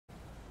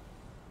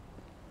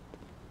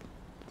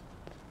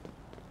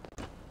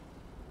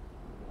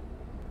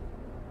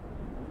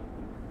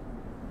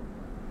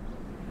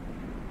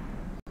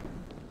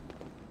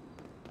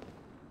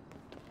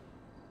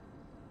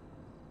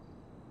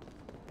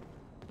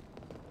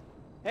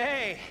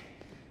Hey,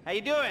 how you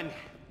doing?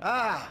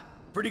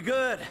 Pretty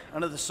good,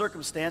 under the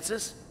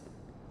circumstances.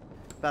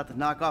 About to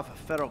knock off a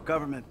federal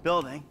government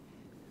building.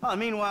 Oh,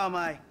 meanwhile,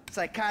 my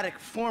psychotic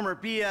former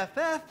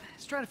BFF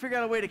is trying to figure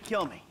out a way to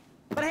kill me.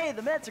 But hey,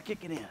 the meds are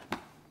kicking in,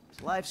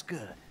 so life's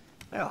good.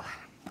 Well,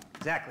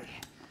 exactly.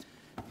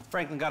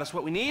 Franklin got us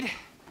what we need.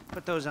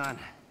 Put those on.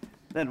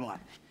 Then what?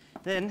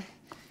 Then,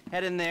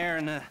 head in there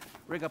and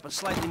rig up a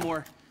slightly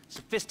more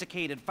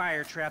sophisticated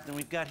fire trap than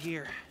we've got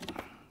here.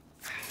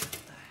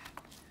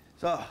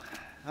 So,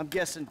 I'm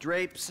guessing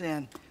drapes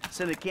and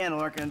scented candle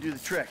aren't gonna do the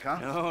trick, huh?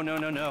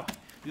 No.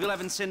 We'll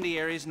have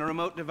incendiaries and a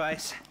remote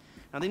device.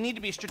 Now, they need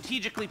to be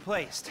strategically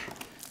placed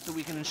so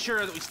we can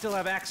ensure that we still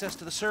have access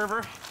to the server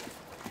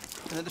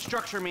and that the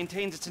structure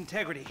maintains its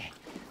integrity.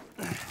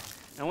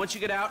 Now, once you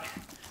get out,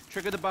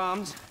 trigger the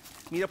bombs,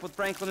 meet up with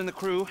Franklin and the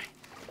crew,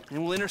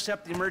 and we'll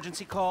intercept the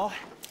emergency call,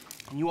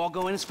 and you all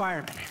go in as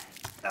firemen.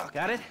 Oh,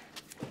 got it?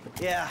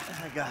 Yeah,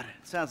 I got it.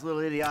 Sounds a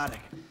little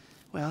idiotic.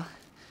 Well,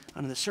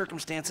 under the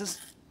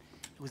circumstances,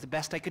 it was the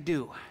best I could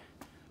do.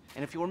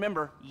 And if you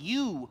remember,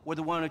 you were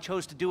the one who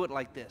chose to do it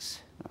like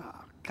this. Oh,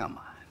 come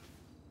on.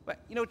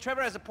 But, you know,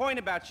 Trevor has a point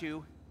about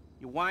you.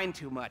 You whine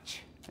too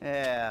much.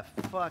 Yeah,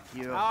 fuck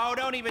you. Oh,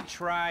 don't even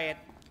try it.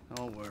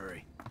 Don't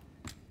worry.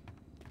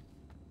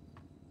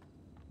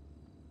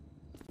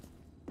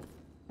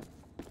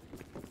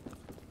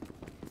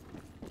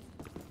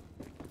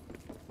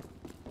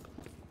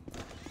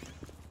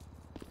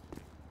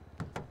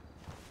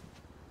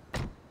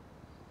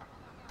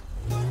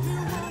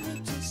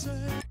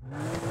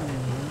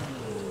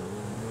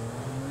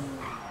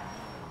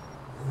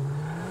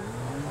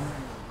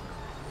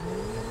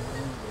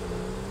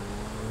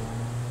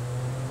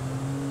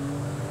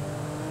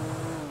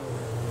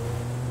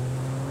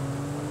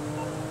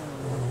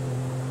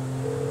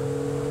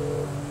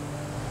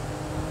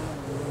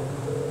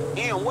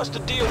 What's the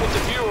deal with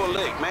the Bureau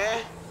Lake,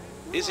 man?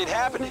 Is it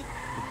happening?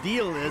 The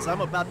deal is,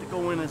 I'm about to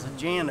go in as a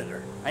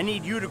janitor. I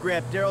need you to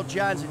grab Daryl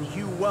Johns and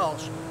Hugh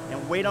Welsh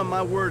and wait on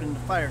my word in the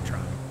fire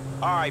truck.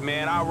 All right,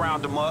 man, I'll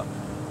round them up.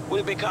 Would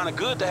have been kind of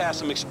good to have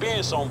some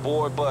experience on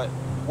board, but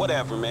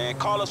whatever, man.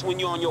 Call us when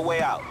you're on your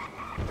way out.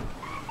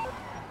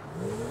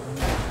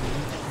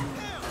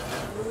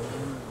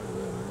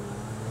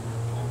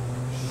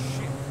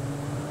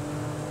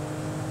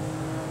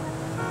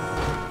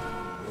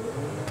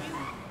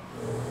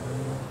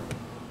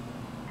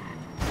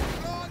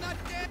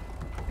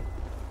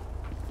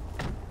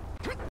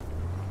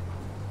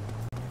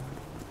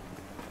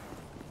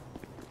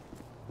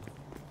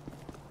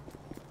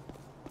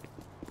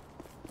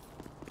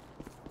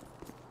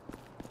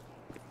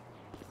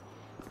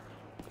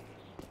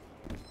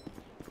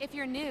 If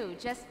you're new,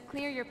 just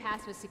clear your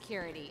pass with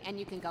security, and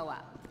you can go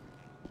up.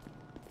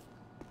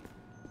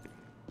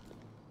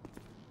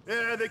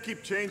 Yeah, they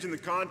keep changing the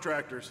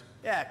contractors.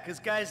 Yeah, 'cause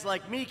guys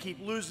like me keep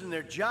losing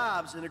their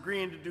jobs and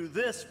agreeing to do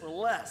this for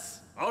less.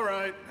 All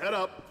right, head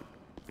up.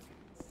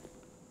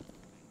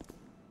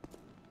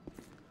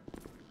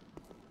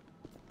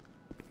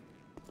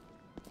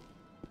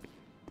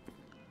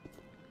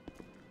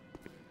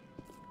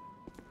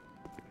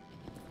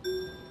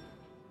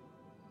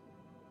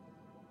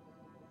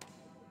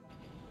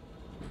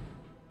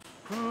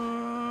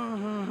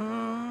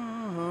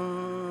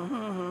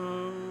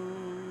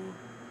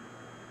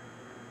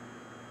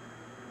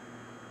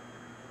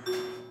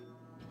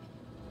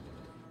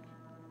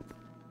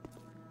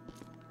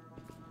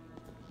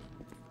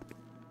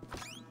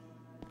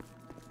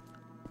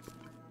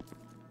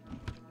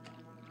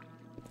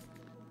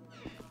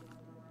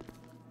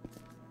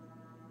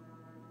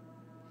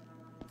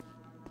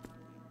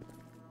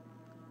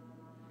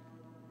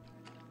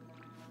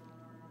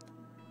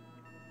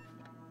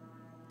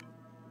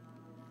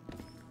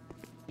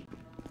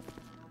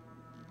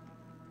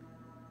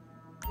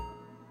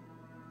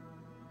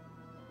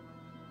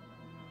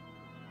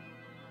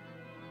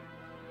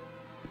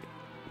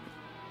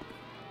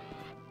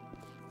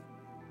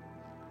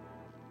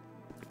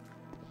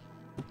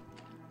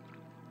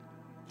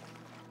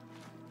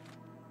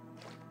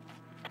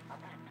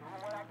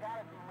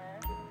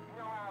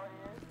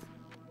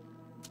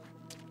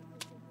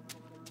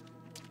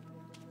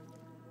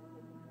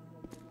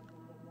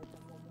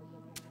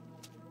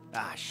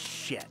 Ah,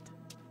 shit.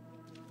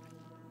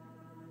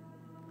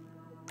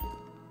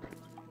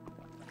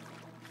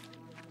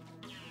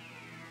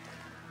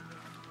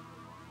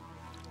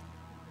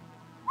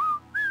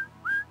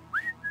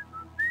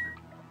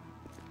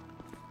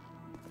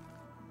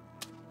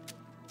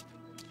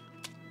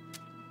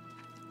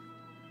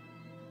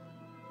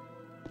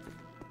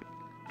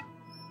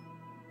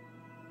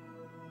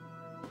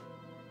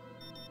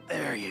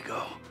 There you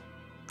go.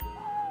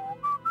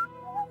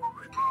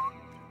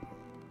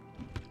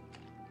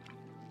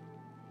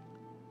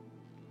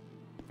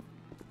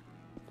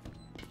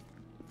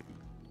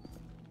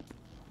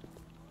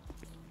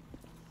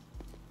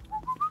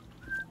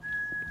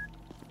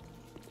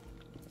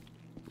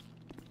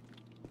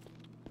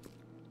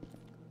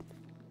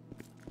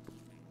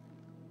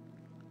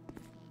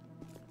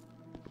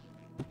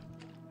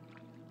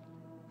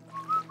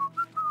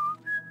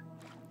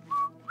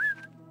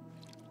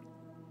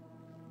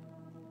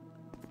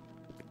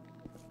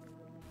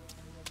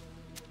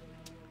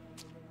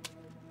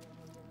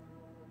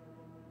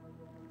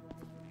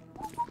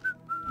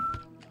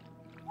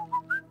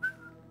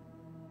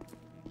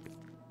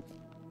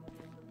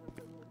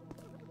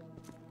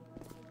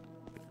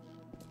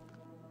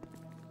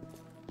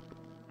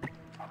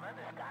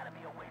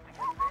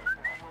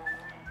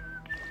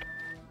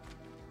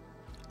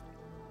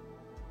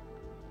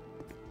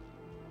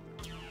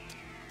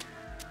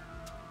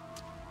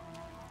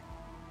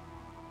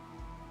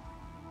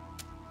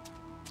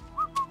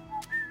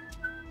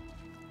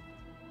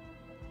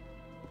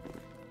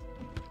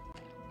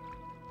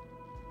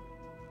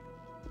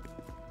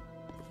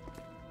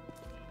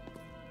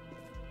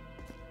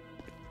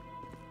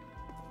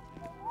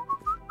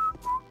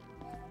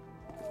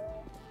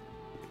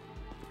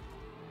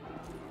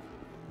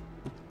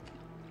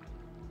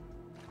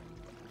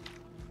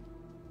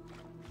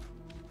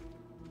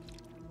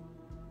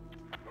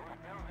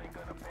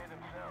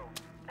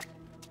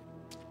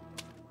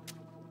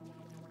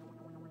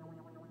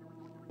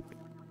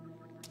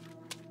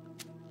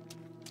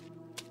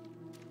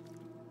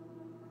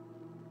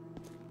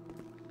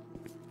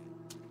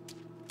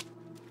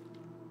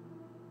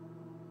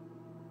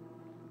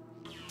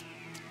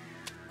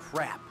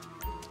 crap.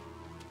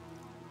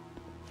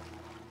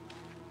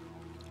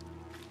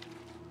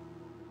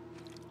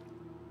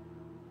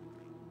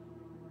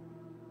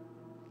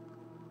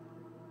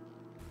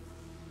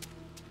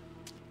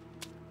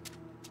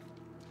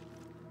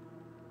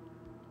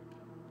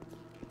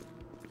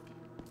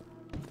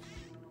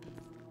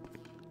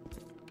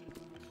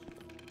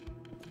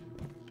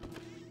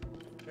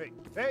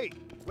 Hey,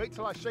 wait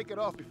till I shake it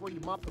off before you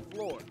mop the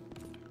floor.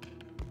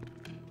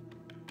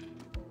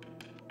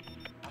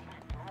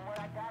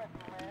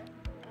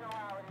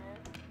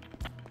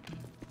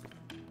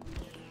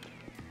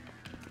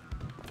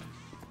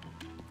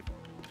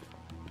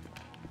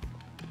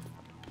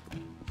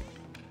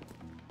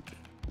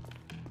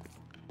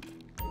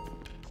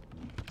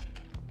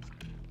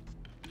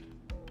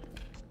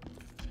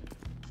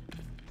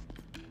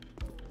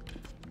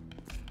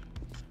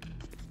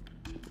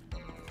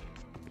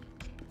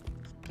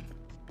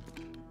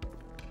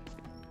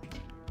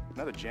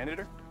 Another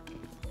janitor?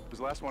 Was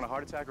the last one a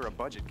heart attack or a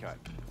budget cut?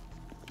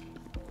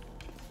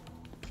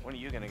 When are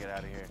you gonna get out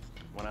of here?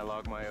 When I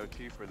log my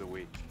OT for the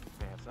week.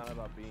 Man, it's not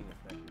about being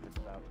effective, it's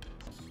about...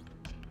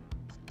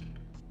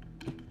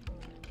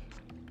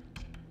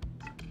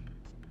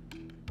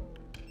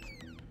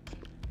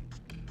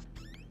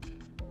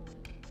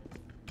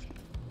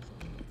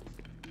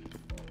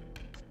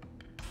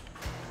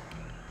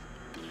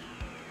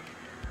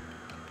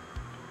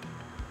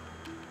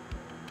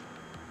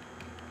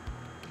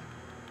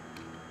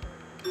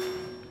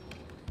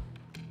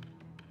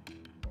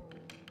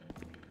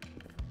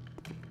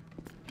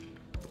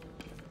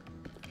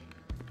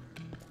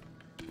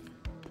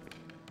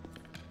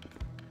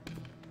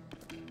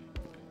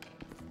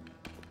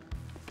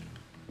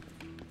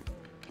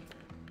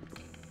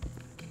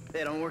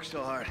 Hey, don't work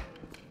so hard.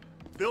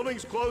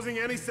 Building's closing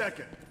any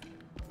second.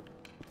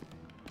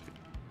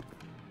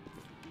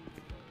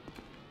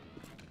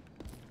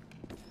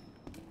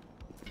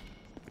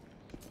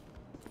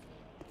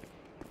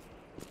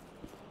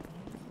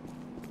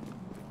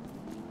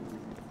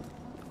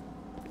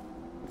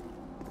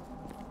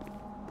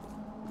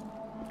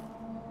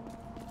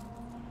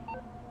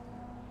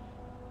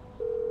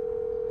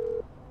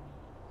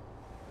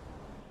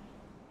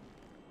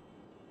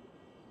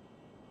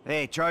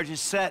 Hey, charge is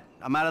set.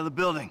 I'm out of the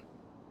building.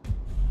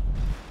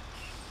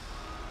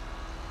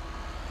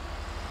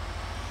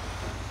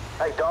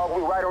 Hey, dog,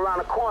 we right around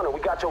the corner.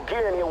 We got your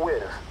gear in here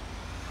with us.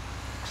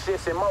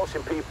 Shit's in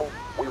motion, people.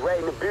 We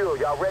ready to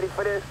build. Y'all ready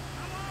for this?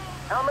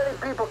 How many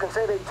people can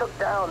say they took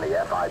down the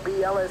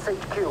FIB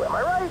LSHQ? Am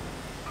I right?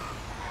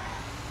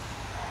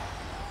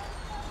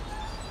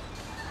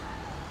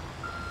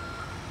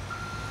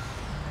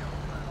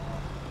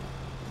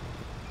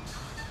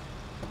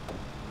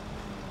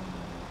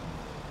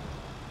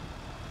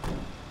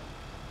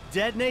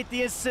 Detonate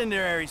the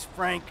incendiaries,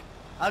 Frank.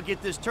 I'll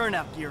get this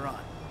turnout gear on.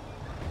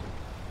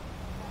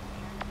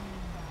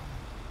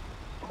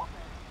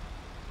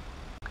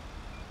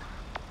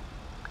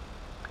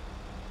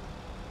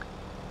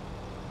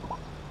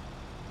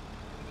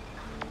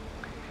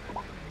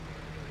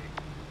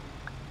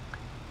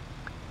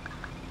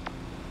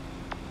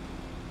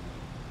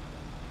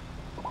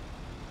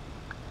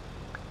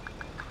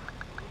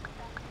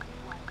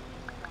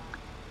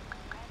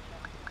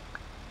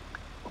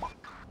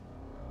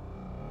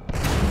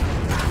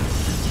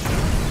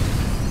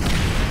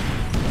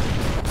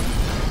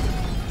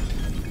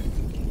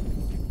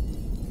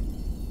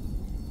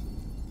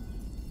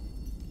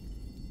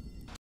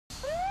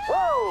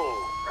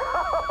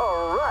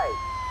 All right.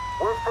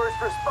 We're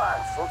first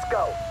response. Let's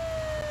go.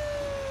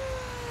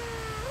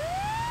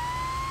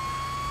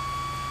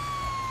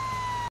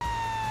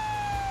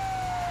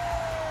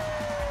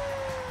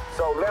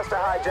 So Lester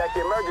hijacked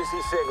the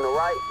emergency signal,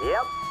 right?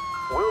 Yep.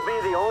 We'll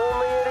be the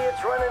only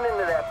idiots running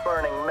into that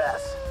burning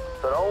mess.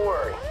 So don't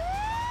worry.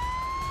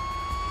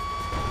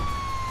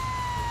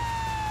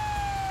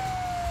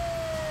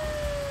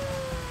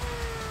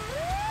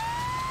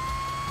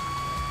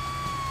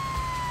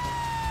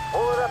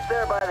 Pull it up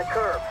there by the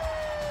curb.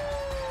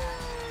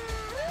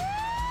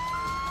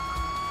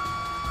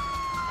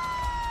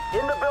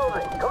 In the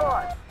building, come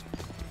on.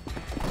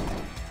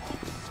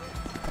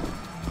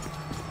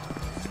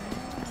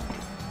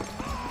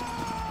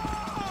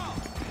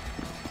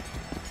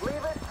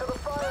 Leave it to the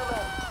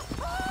firemen.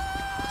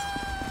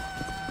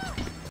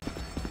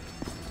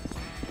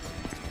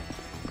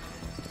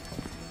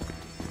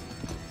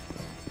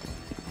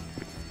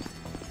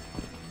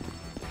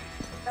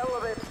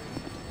 Elevator.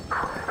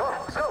 Come on,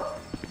 let's go.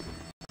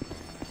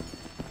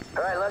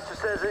 All right, Lester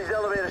says these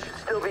elevators should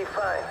still be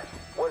fine.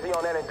 Was he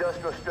on that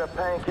industrial strip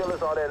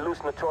painkillers or that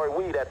hallucinatory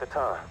weed at the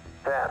time?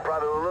 Yeah,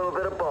 probably a little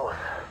bit of both.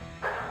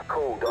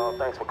 Cool, dog.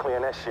 Thanks for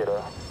clearing that shit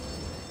up.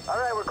 All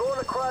right, we're going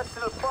across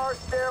to the far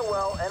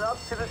stairwell and up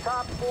to the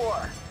top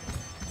floor.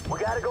 We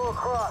gotta go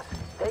across.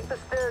 Take the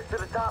stairs to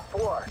the top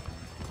floor.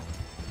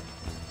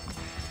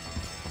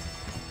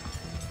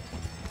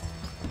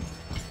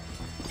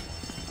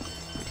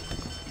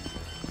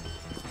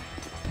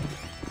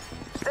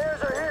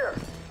 Stairs are here.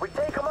 We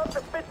take them up to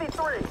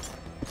 53.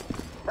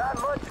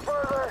 Not much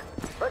further.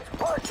 Let's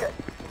push it.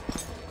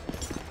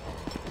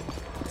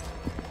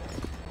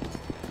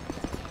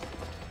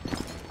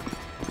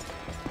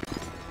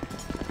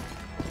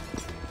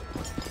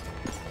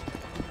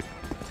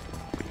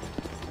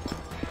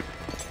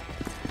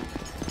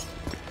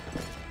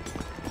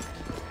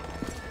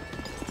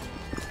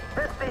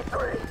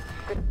 Part-63.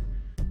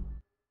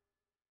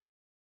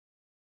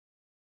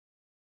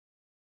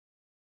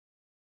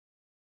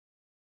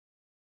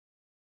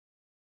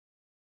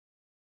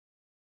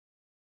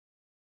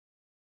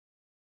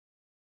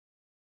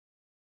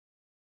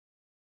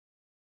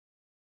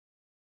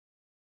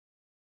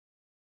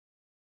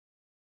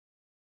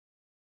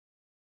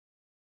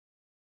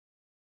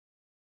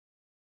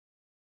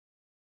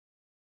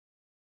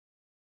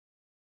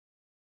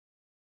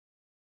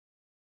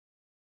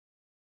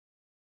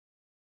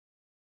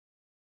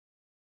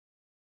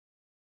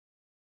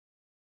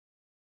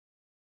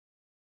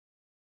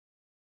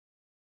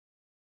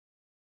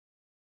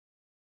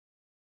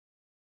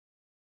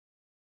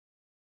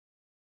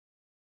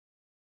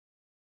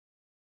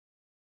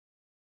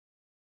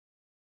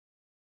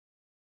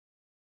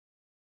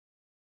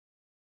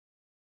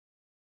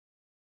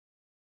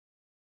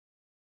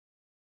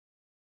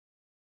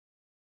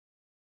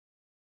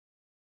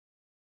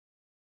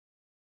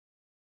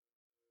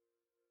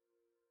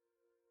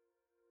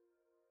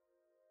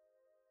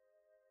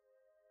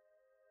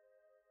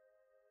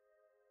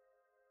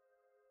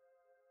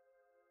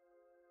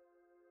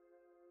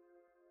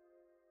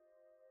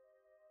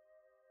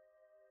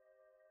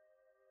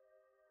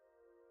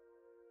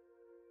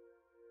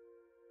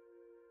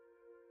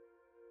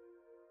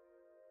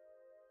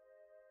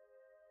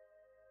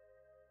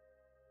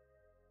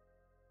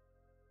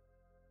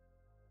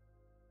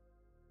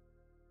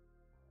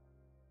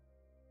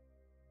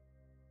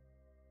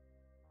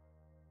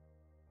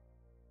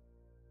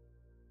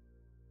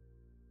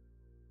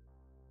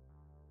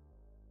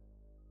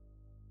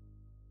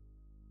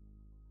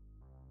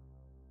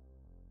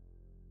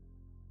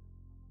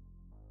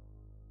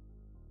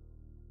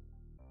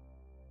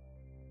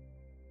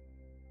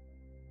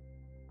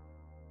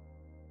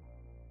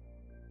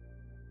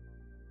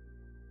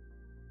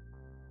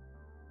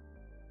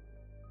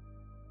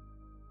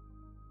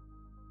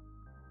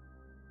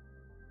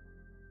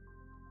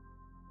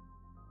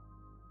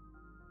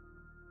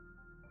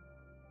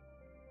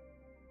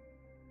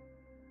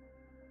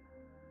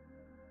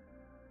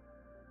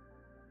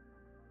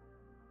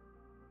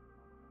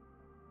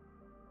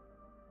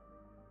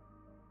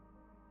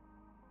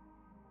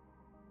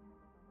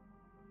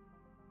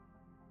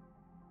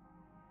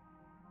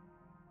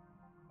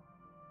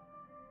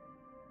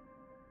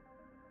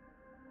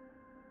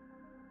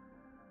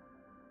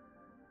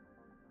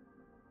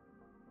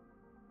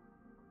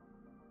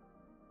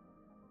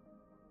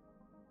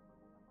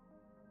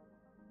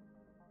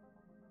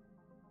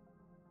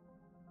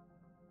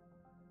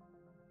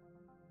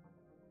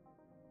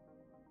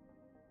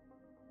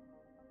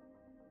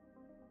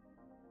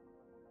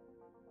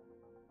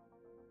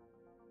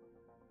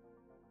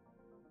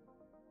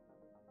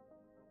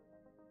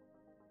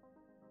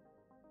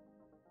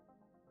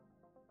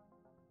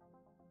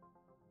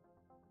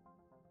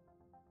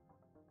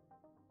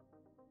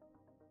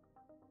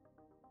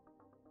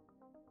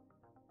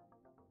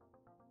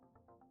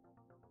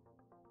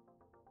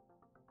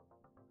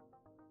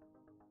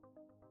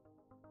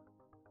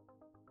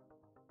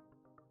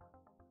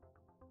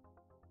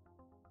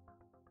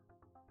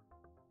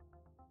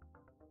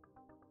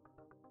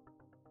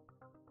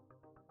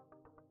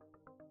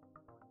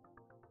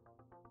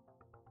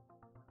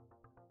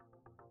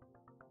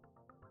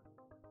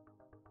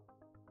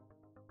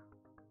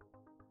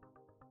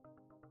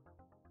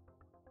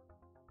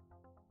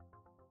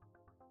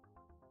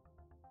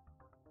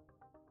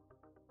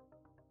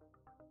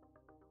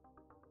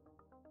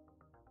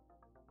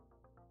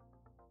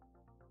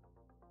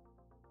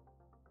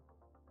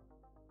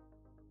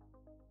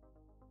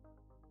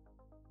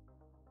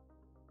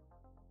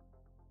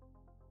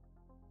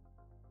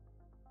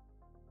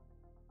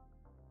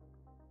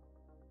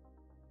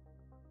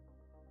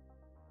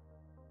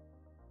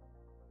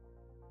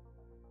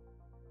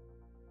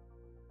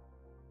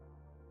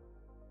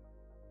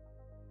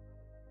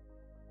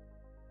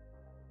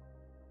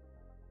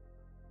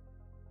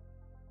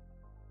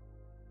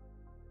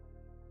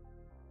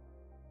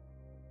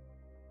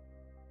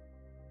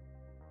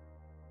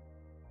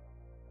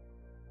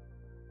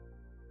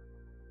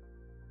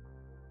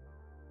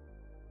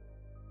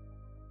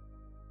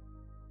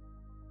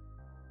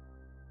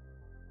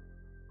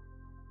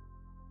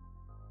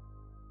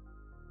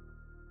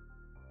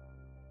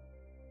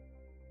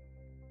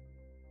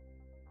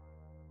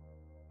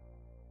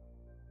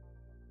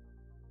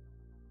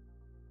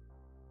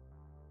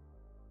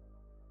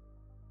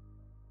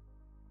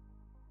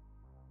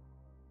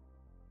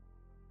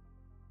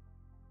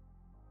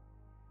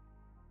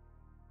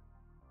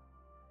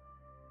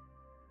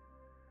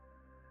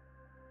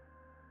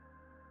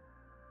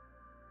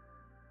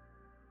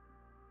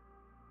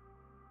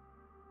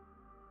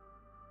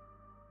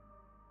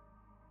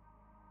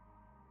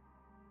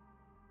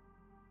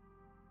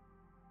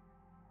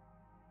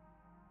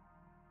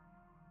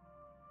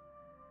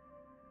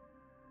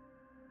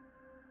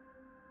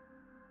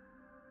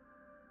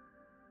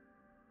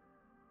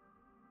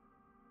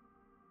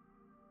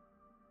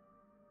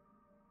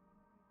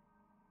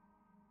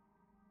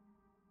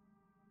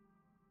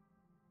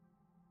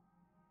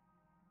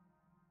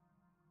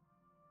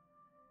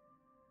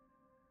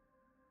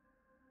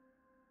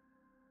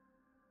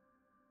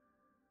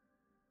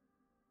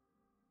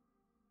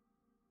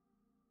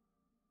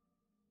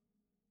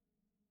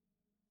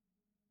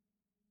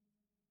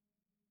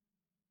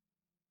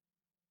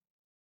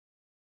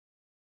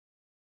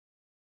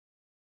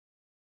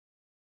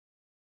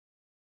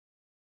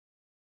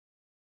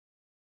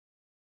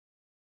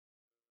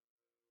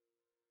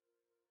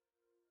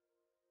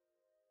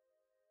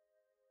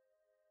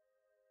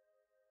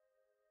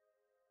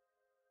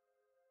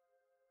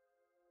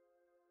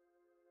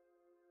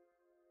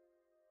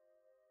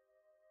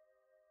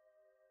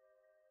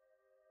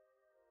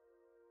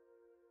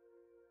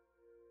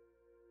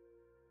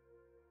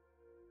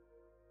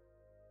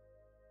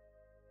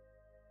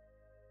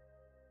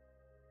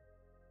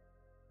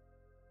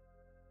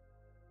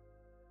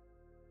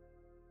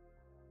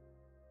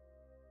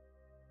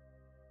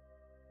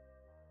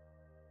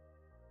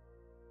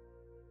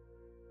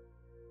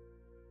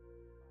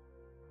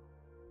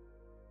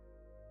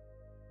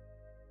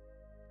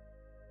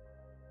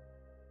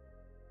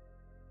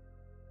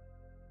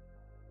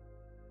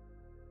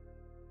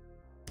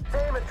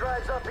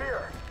 drives up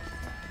here.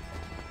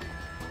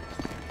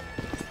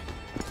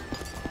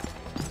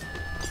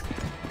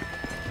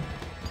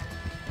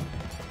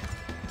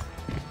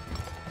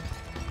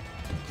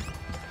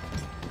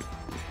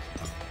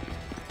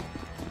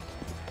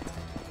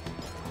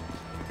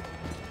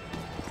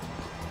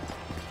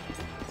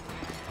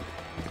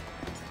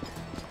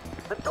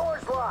 The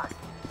door's locked.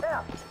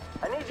 Now,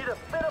 I need you to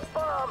fit a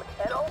bomb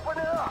and open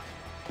it up.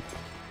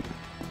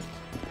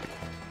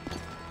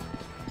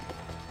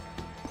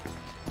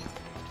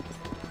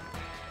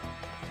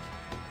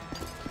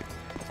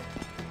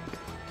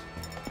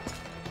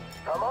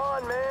 Come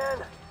on, man.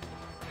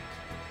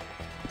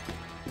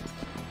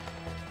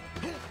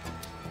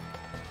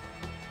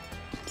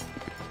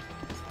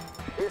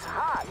 It's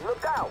hot.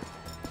 Look out.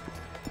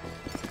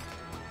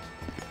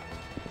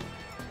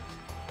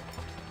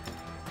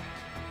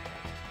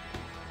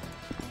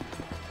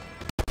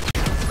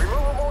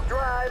 Removable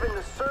drive in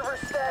the server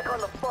stack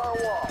on the far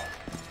wall.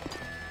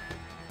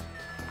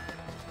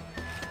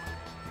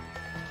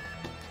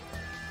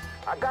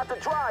 I got the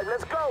drive.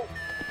 Let's go.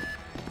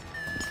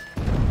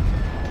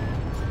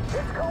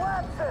 It's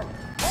collapsing!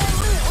 On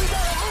me! We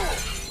gotta move!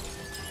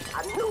 I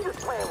knew this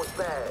plan was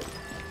bad.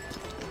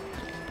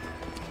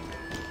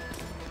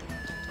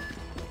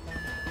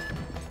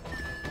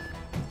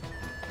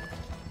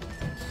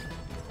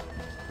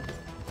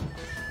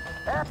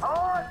 F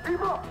on,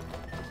 people!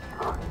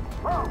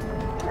 Oh,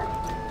 shit.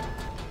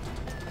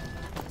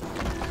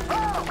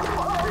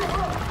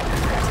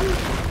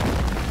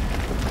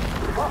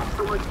 Fuck,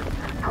 so much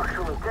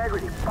structural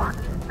integrity. Fuck!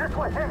 This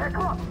way! Hey,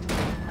 come on!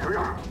 Here we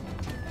go.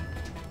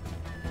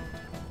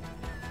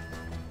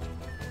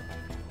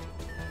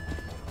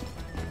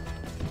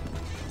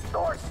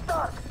 Door's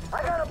stuck!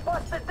 I gotta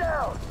bust it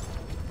down!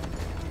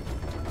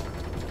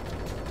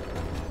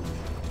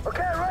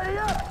 Okay, ready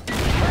up!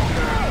 Let's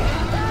go!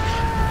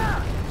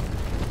 Ah!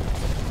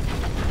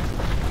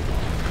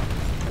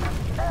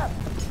 F!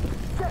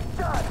 Check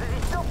John, is he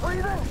still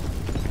breathing?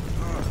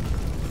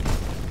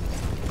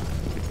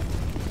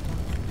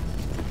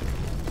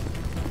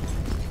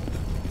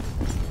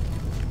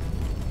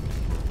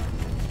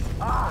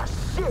 Ah,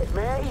 shit,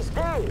 man, he's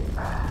dead!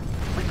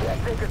 We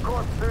can't take a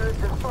corpse through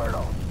this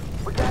inferno.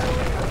 We gotta leave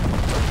him.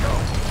 Let's go.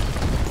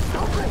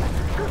 Stupid!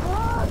 Just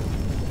run!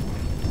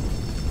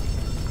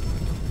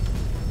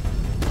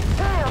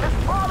 Damn, it's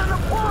falling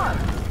apart!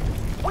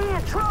 We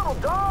in trouble,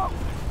 dog!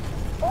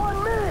 On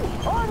me!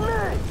 On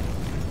me!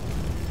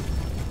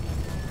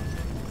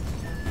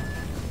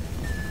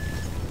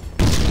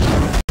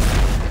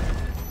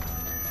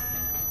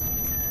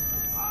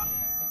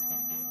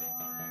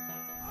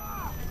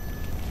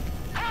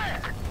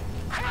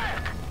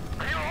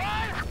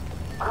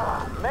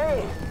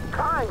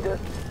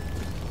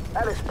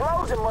 That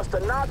explosion must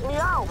have knocked me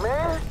out,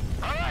 man.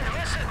 All right,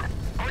 listen.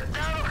 We're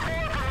down a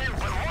floor from you,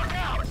 but look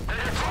out.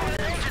 There's a ton of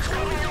agents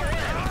coming your way.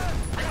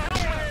 They know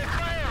where they're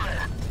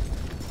firing.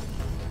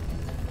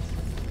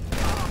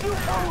 You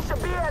fools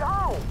should be at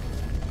home.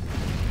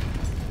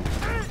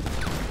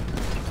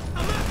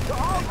 The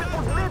office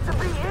was meant to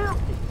be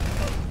empty.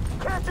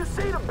 Can't you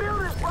see the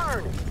building's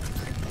burning?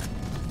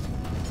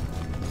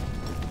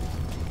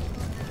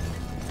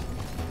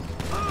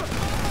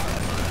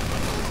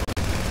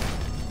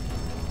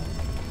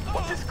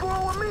 What you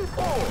screwing me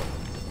for?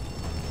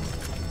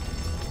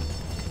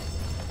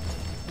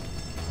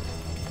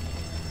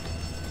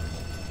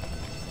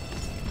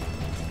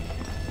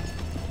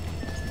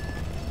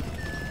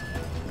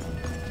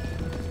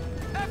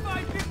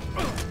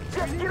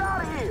 Just get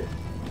out of here!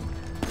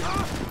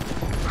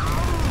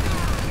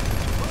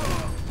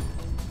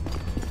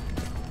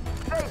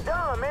 Stay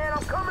down, man.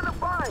 I'm coming to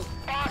find you.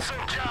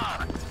 Awesome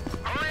job.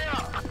 Hurry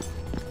up.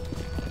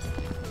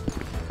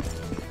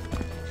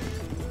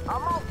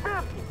 I'm on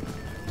 50.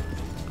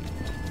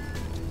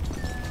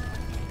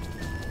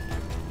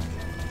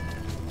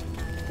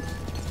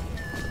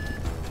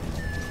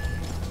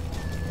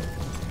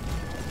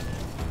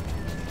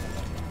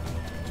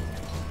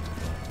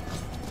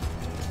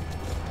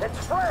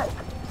 It's Frank!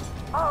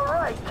 All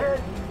right, kid.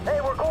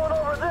 Hey, we're going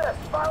over this.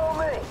 Follow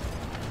me.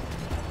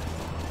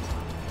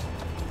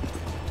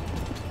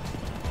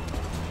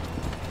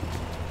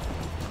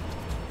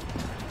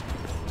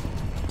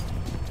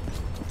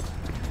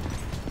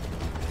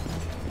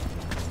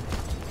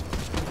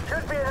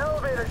 Should be an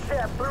elevator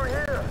shaft through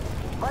here.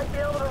 Might be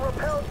able to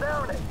rappel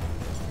down it.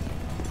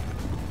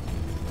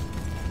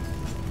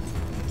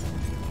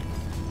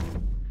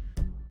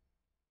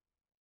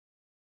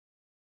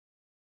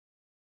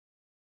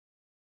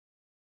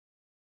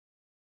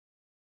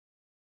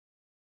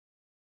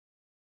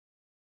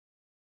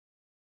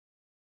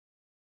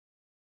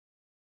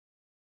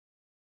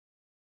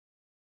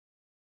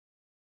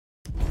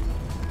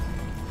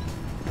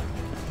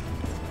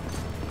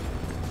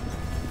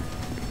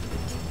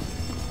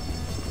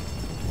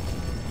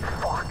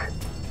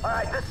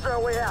 Alright, this is our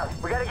way out.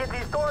 We gotta get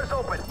these doors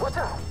open. What's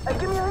up? Hey,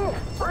 give me a hand.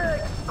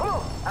 Rick, come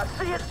on. I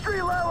see it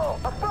street level.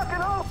 I fucking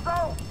hope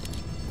so.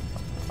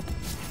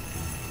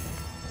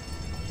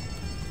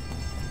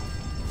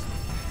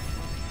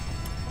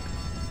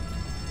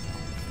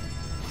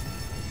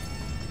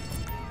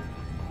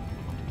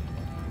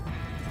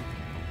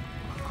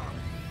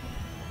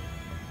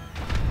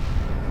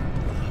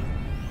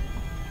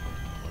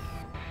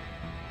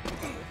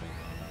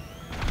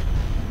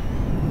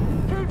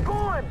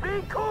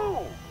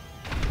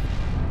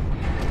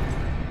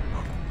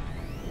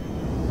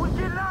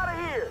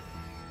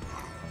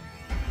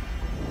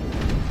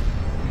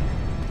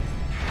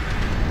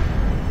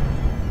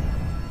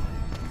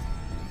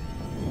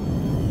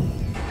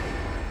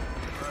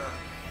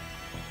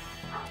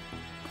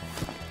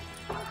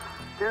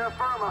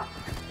 terra firma.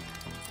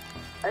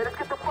 Hey, let's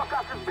get the fuck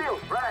out this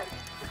building, right?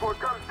 Before it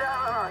comes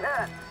down on our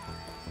heads.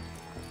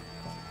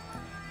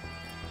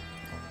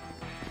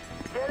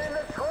 Get in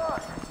the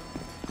truck!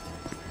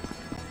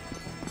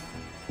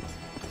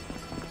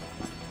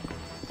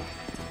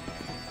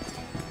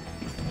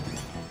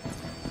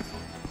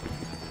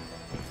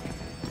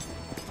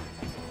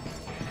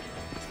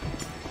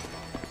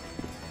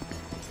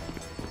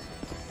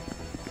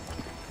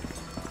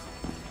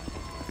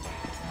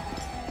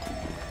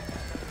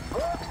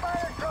 Those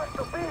fire trucks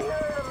will be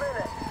here in a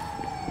minute.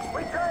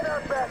 We tried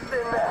our best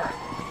in there.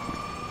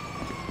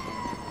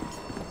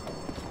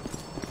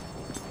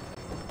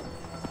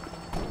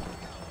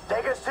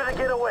 Take us to the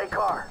getaway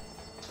car.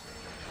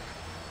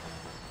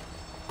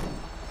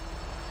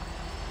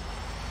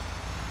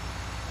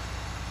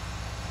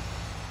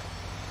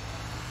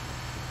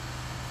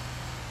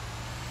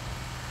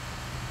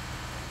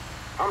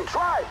 I'm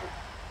driving.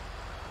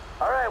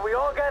 All right, we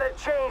all gotta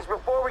change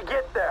before we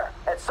get there.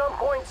 At some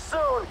point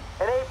soon,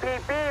 an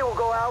APB will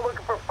go out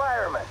looking for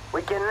firemen.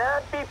 We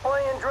cannot be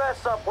playing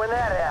dress up when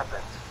that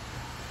happens.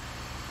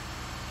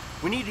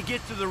 We need to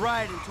get to the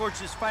ride and torch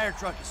this fire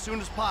truck as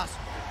soon as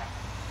possible.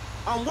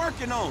 I'm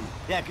working on it.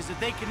 Yeah, because if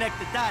they connect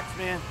the dots,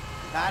 man,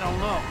 I don't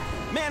know.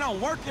 Man,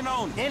 I'm working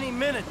on it. Any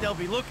minute, they'll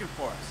be looking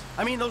for us.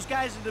 I mean, those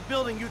guys in the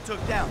building you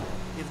took down.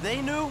 If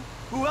they knew,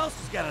 who else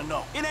is gonna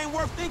know? It ain't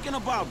worth thinking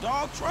about,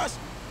 dog. Trust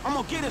me. I'm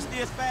gonna get us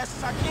there as fast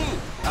as I can.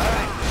 All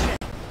right,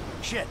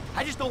 shit.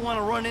 I just don't want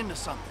to run into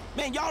something.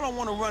 Man, y'all don't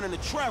want to run into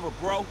Trevor,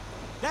 bro.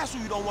 That's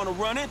who you don't want to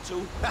run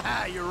into.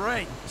 Haha, you're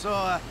right.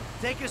 So,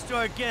 take us to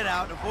our get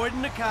out,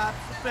 avoiding the cops,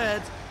 the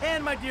feds,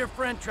 and my dear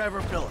friend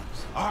Trevor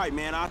Phillips. All right,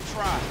 man, I'll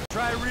try.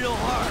 Try real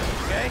hard,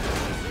 okay?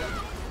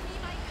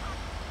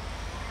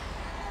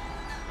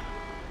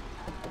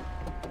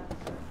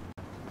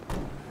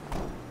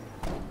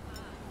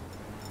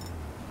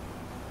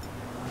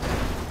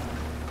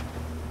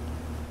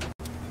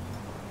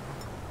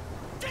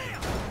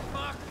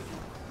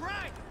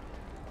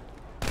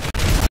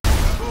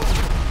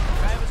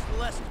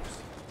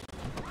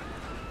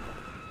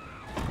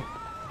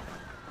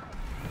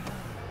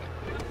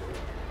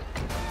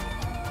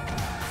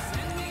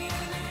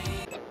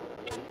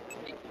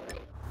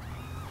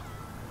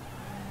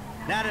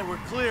 Now that we're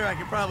clear, I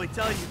can probably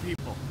tell you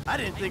people. I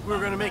didn't think we were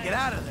gonna make it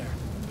out of there.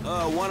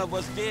 One of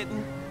us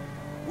didn't.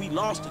 We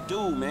lost a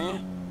dude,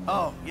 man.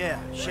 Oh, yeah,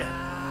 shit.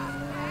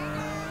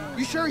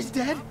 You sure he's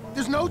dead?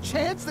 There's no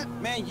chance that...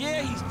 Man,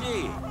 yeah, he's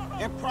dead.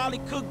 And probably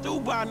cooked through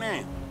by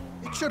now.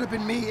 It should have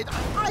been me.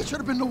 I should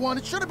have been the one.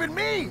 It should have been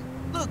me.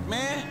 Look,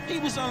 man, he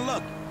was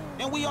unlucky.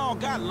 And we all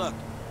got lucky.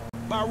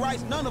 By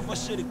rights, none of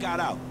us should have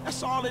got out.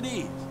 That's all it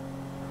is.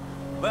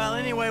 Well,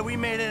 anyway, we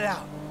made it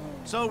out.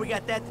 So we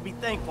got that to be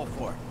thankful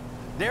for.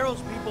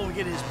 Daryl's people will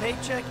get his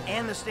paycheck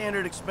and the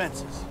standard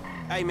expenses.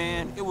 Hey,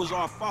 man, it was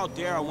our fault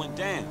Daryl went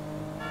down.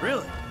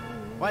 Really?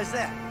 Why's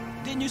that?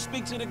 Didn't you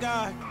speak to the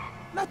guy?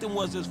 Nothing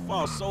was his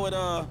fault, so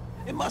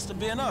it must have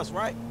been us,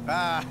 right?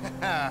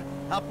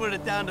 I'll put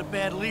it down to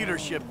bad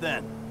leadership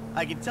then.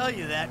 I can tell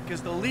you that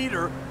because the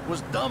leader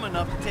was dumb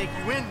enough to take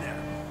you in there.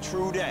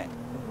 True that.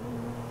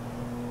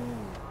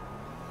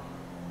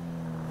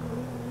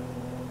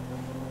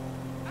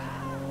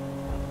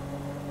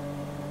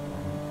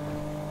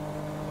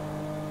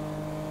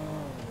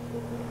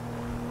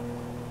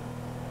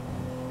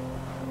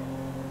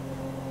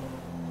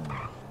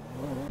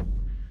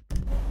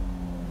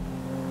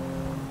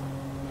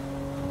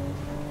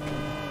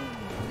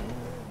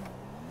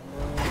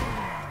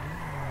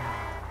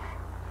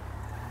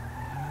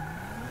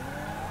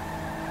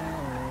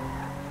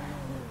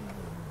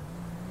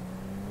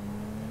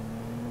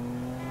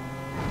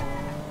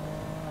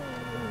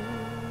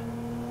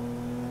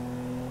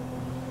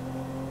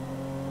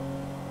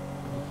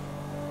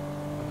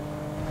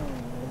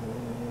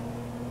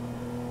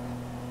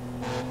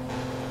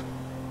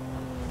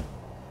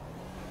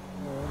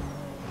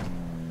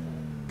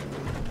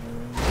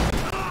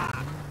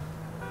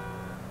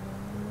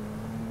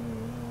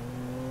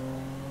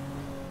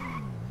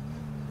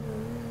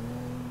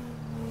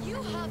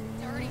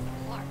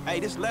 Hey,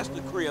 this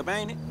Lester crib,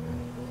 ain't it?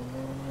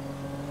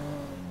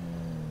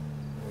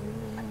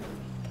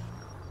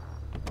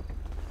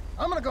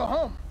 I'm gonna go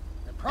home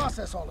and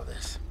process all of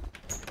this.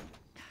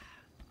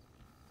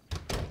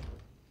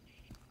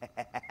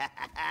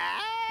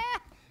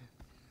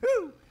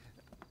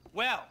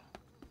 Well,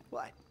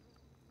 What?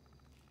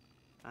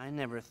 I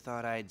never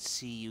thought I'd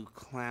see you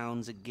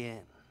clowns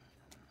again.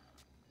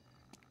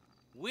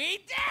 We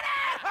did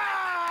it!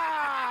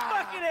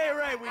 Fucking A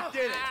right, we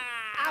did it!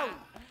 Ow!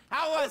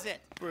 How was it?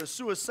 For a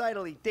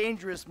suicidally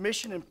dangerous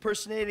mission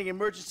impersonating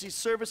emergency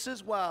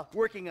services while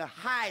working a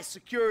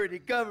high-security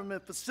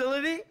government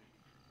facility,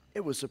 it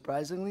was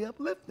surprisingly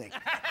uplifting.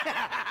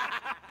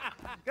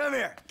 Come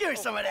here, give me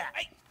some of that.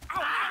 Hey,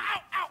 ow, ow,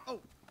 ow, ow! Oh,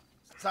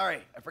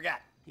 sorry, I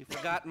forgot. You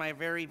forgot my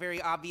very,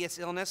 very obvious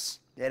illness?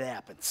 It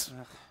happens.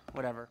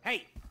 Whatever.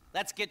 Hey,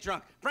 let's get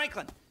drunk.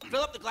 Franklin,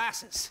 fill up the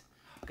glasses.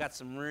 Got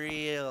some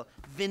real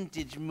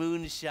vintage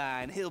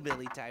moonshine,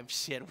 hillbilly type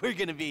shit. We're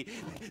gonna be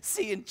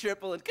seeing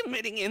triple and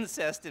committing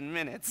incest in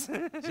minutes.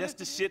 Just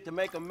the shit to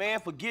make a man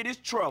forget his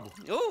trouble.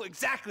 Oh,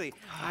 exactly.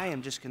 I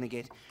am just gonna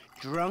get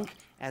drunk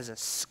as a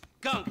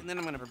skunk, and then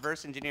I'm gonna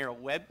reverse engineer a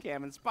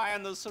webcam and spy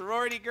on those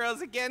sorority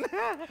girls again.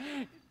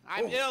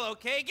 I'm ill,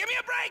 okay? Give me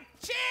a break!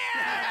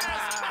 Cheers!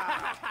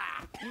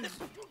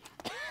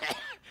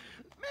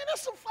 Man,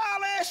 that's some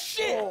foul-ass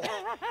shit.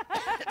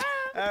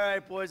 All right,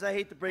 boys, I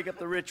hate to break up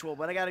the ritual,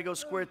 but I gotta go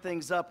square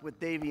things up with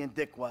Davey and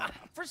Dickwad.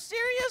 For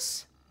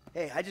serious?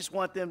 Hey, I just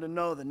want them to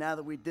know that now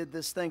that we did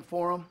this thing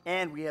for them,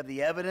 and we have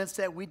the evidence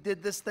that we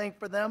did this thing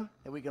for them,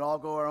 that we can all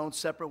go our own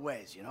separate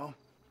ways, you know?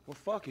 Well,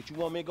 fuck it. You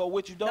want me to go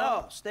with you,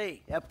 dog? No,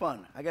 stay. Have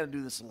fun. I gotta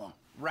do this alone.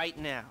 Right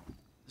now.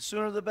 The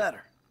sooner the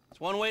better. It's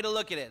one way to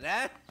look at it,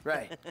 huh?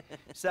 Right.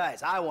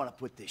 Besides, I want to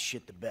put this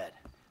shit to bed.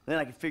 Then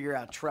I can figure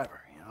out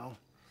Trevor, you know?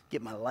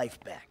 Get my life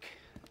back.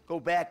 Go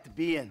back to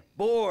being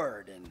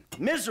bored and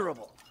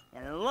miserable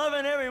and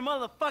loving every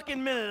motherfucking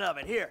minute of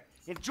it. Here,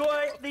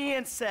 enjoy the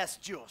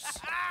incest juice.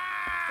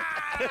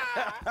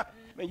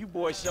 Man, you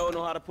boys sure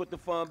know how to put the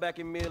fun back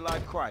in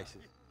midlife crisis.